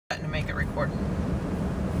it recording.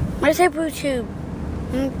 Where's the YouTube?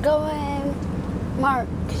 I'm going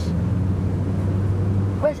Marks.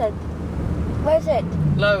 Where's it? Where's it?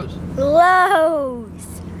 Lowe's.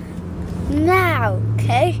 Lowe's. Now,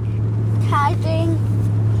 okay? Typing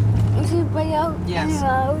YouTube video Yes. in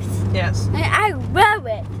Lowe's. Yes. And I love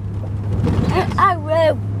it. Yes. I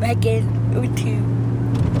love making YouTube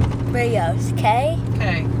videos, okay?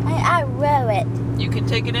 Okay. And I love it. You can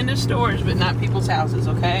take it into stores, but not people's houses,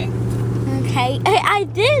 okay? Okay? I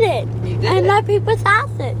did it. You did And it. not people's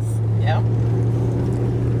houses. Yeah.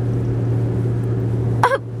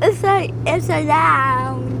 Oh, it's a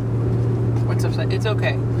down. What's upside? It's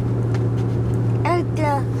okay. And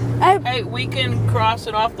Hey, we can cross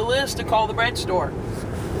it off the list to call the bread store.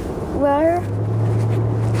 where's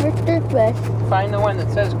this place? Find the one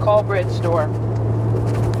that says call bread store.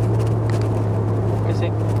 Let me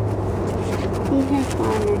see. You can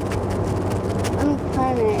find it. I'm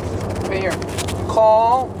finding it. Right here.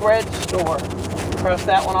 Call bread store. Cross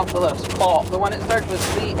that one off the list. Call. The one that starts with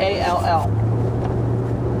C-A-L-L.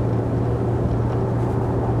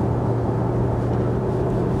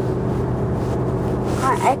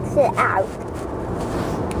 I exit out.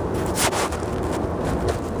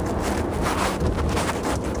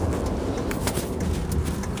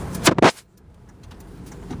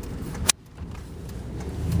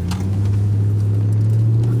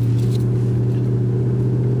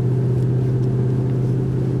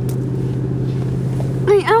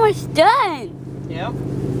 I'm almost done. Yep.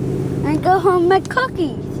 I go home and make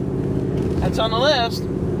cookies. That's on the list.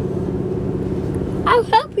 I'll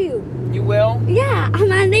help you. You will? Yeah, I'm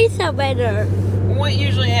gonna need some better. What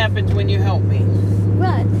usually happens when you help me?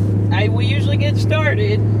 What? We usually get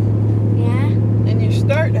started, Yeah, and you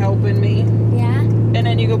start helping me, yeah. and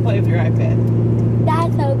then you go play with your iPad.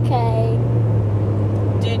 That's okay.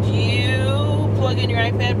 Did you plug in your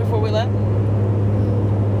iPad before we left?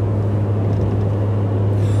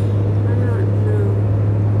 I don't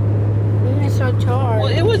know. It's so charged. Well,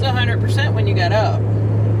 it was 100% when you got up,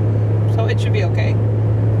 so it should be okay.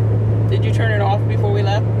 Did you turn it off before we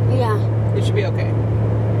left? Yeah, It should be okay.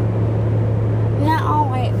 not all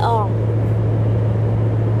the way off.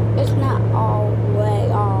 It's not all the way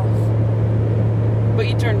off. But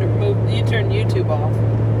you turned YouTube off.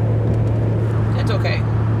 It's okay.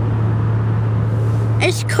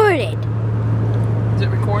 It's coded. Is it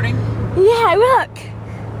recording? Yeah, look.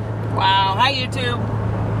 Wow. Hi, YouTube.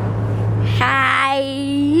 Hi.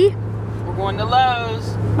 We're going to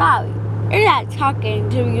Lowe's. Bobby, you're not talking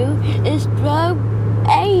to you. It's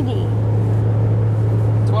 1280.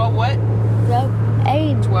 12 what?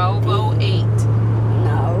 1280. 12:08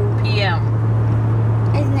 No, p.m.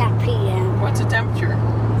 it's not PM. What's the temperature?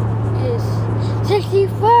 It's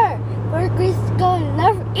 64. Mercury's going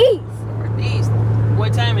northeast. Northeast.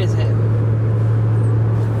 What time is it?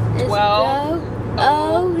 It's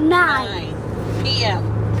 12:09 p.m.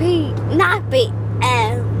 Not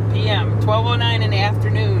PM. p.m. 12:09 in the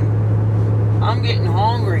afternoon. I'm getting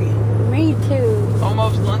hungry. Me too.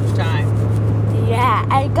 Almost lunchtime. Yeah,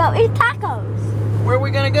 I go eat tacos. Where are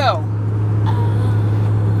we gonna go?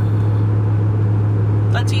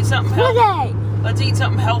 Let's eat something healthy. Spaghetti. Let's eat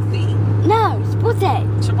something healthy. No, spaghetti.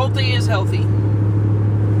 Chipotle is healthy.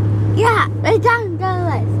 Yeah, it's on the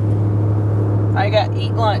list. I got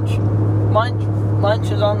eat lunch.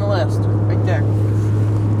 Lunch is on the list. Right there.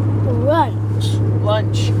 Lunch.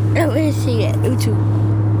 Lunch. Let me see it. YouTube.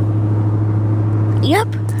 Yep,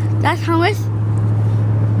 that's how much.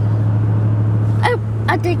 Oh,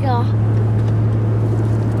 I think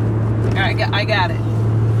Alright, I got it.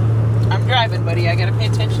 I'm driving, buddy. I gotta pay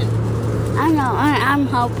attention. I know. I'm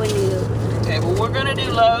helping you. Okay, well, we're gonna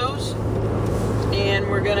do Lowe's, and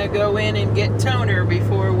we're gonna go in and get toner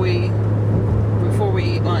before we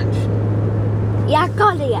eat lunch. Yeah,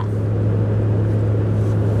 got it.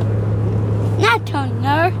 Not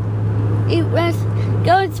toner. It was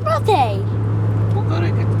go to spaghetti.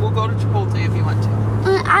 We'll go to Chipotle if you want to.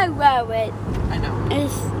 I love it. I know.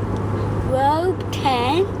 It's row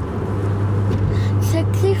 10.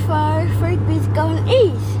 64 frequency going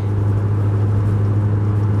east.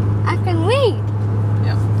 I can read.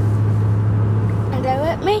 Yeah. Are they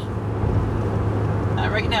with me?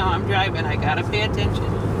 Not right now. I'm driving. I gotta pay attention.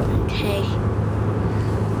 Okay.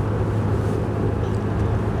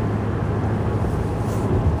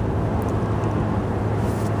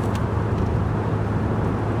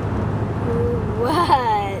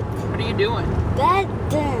 What? What are you doing? That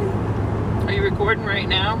done. Are you recording right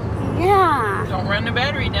now? Yeah. Don't run the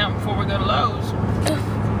battery down before we go to Lowe's.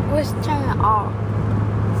 Let's turn it off.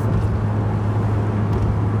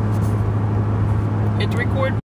 It's recording.